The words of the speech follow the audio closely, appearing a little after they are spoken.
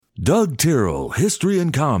Doug Tyrrell History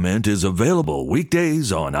and Comment is available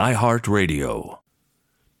weekdays on iHeartRadio.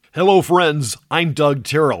 Hello, friends. I'm Doug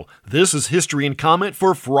Tyrrell. This is History and Comment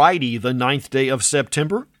for Friday, the 9th day of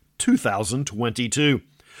September, 2022.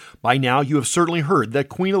 By now, you have certainly heard that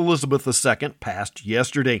Queen Elizabeth II passed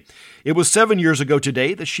yesterday. It was 7 years ago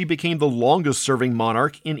today that she became the longest-serving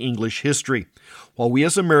monarch in English history. While we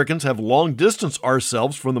as Americans have long distanced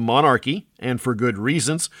ourselves from the monarchy, and for good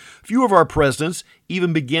reasons, few of our presidents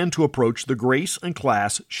even began to approach the grace and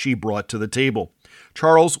class she brought to the table.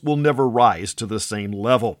 Charles will never rise to the same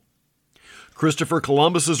level. Christopher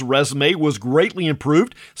Columbus's resume was greatly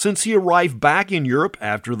improved since he arrived back in Europe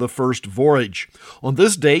after the first voyage. On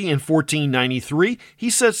this day in 1493,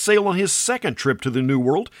 he set sail on his second trip to the New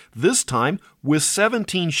World, this time with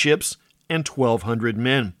 17 ships and 1,200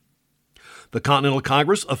 men. The Continental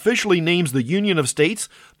Congress officially names the Union of States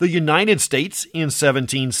the United States in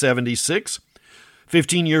 1776.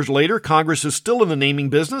 15 years later, Congress is still in the naming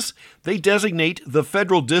business. They designate the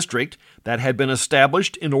federal district that had been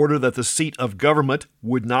established in order that the seat of government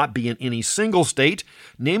would not be in any single state,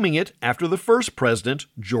 naming it after the first president,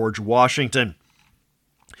 George Washington.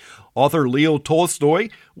 Author Leo Tolstoy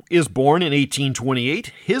is born in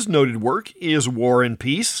 1828. His noted work is War and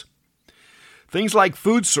Peace. Things like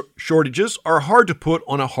food shortages are hard to put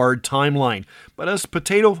on a hard timeline, but as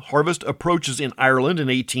potato harvest approaches in Ireland in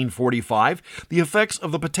 1845, the effects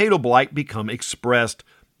of the potato blight become expressed.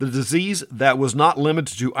 The disease that was not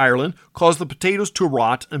limited to Ireland caused the potatoes to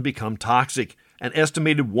rot and become toxic. An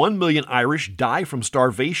estimated 1 million Irish die from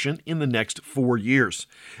starvation in the next 4 years.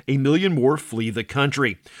 1 million more flee the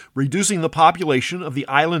country, reducing the population of the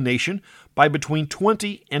island nation by between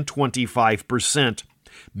 20 and 25%.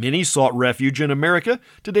 Many sought refuge in America.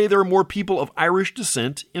 Today there are more people of Irish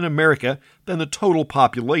descent in America than the total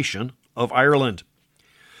population of Ireland.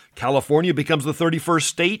 California becomes the 31st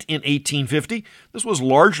state in 1850. This was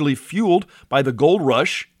largely fueled by the gold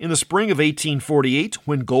rush. In the spring of 1848,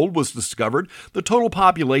 when gold was discovered, the total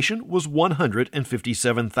population was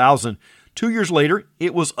 157,000. 2 years later,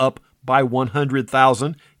 it was up by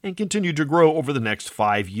 100,000 and continued to grow over the next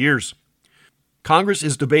 5 years. Congress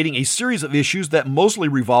is debating a series of issues that mostly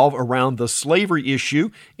revolve around the slavery issue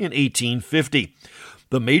in 1850.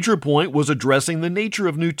 The major point was addressing the nature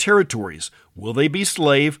of new territories. Will they be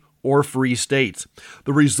slave or free states?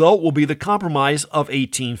 The result will be the Compromise of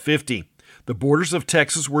 1850. The borders of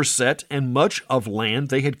Texas were set and much of land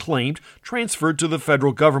they had claimed transferred to the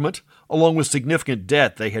federal government, along with significant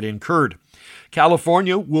debt they had incurred.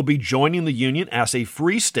 California will be joining the Union as a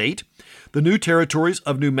free state. The new territories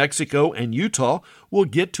of New Mexico and Utah will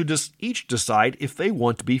get to each decide if they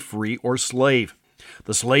want to be free or slave.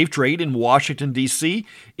 The slave trade in Washington, D.C.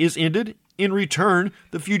 is ended. In return,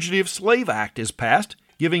 the Fugitive Slave Act is passed,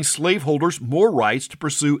 giving slaveholders more rights to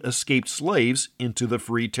pursue escaped slaves into the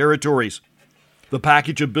free territories. The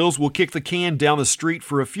package of bills will kick the can down the street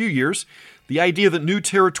for a few years. The idea that new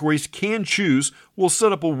territories can choose will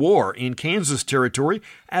set up a war in Kansas territory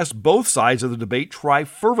as both sides of the debate try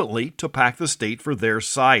fervently to pack the state for their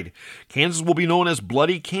side. Kansas will be known as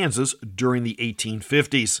Bloody Kansas during the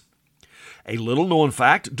 1850s. A little-known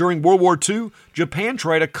fact, during World War II, Japan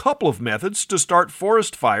tried a couple of methods to start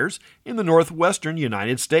forest fires in the northwestern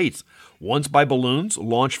United States. Once by balloons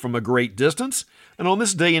launched from a great distance, and on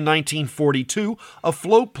this day in 1942, a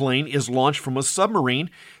float plane is launched from a submarine,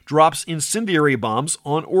 drops incendiary bombs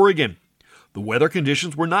on Oregon. The weather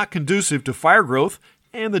conditions were not conducive to fire growth,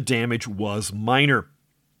 and the damage was minor.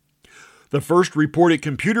 The first reported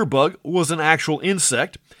computer bug was an actual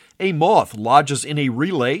insect. A moth lodges in a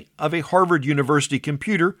relay of a Harvard University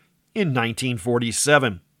computer in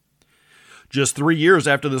 1947. Just 3 years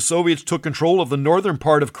after the Soviets took control of the northern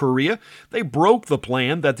part of Korea, they broke the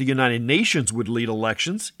plan that the United Nations would lead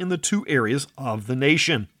elections in the two areas of the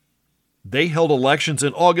nation. They held elections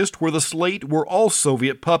in August where the slate were all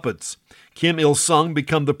Soviet puppets. Kim Il-sung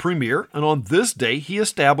became the premier, and on this day he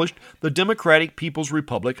established the Democratic People's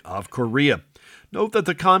Republic of Korea. Note that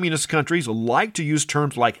the communist countries like to use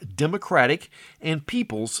terms like democratic and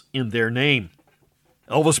peoples in their name.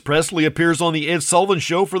 Elvis Presley appears on The Ed Sullivan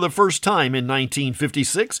Show for the first time in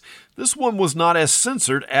 1956. This one was not as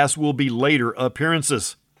censored as will be later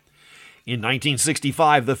appearances. In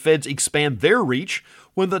 1965, the feds expand their reach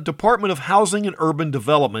when the Department of Housing and Urban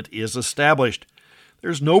Development is established.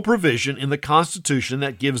 There's no provision in the Constitution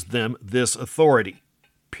that gives them this authority.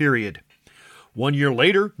 Period. 1 year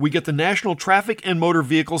later, we get the National Traffic and Motor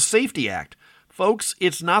Vehicle Safety Act. Folks,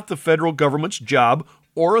 it's not the federal government's job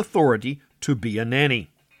or authority to be a nanny.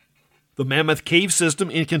 The Mammoth Cave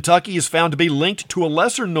system in Kentucky is found to be linked to a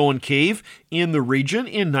lesser-known cave in the region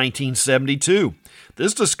in 1972.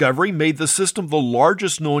 This discovery made the system the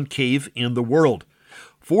largest known cave in the world.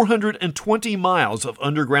 420 miles of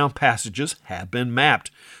underground passages have been mapped.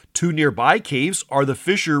 2 nearby caves are the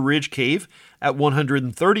Fisher Ridge Cave at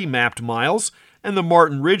 130 mapped miles and the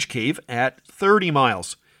Martin Ridge Cave at 30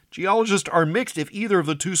 miles. Geologists are mixed if either of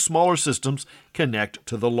the 2 smaller systems connect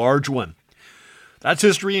to the large one. That's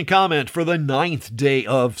History and Comment for the 9th day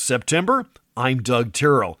of September. I'm Doug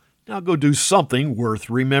Terrell. Now go do something worth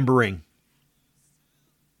remembering.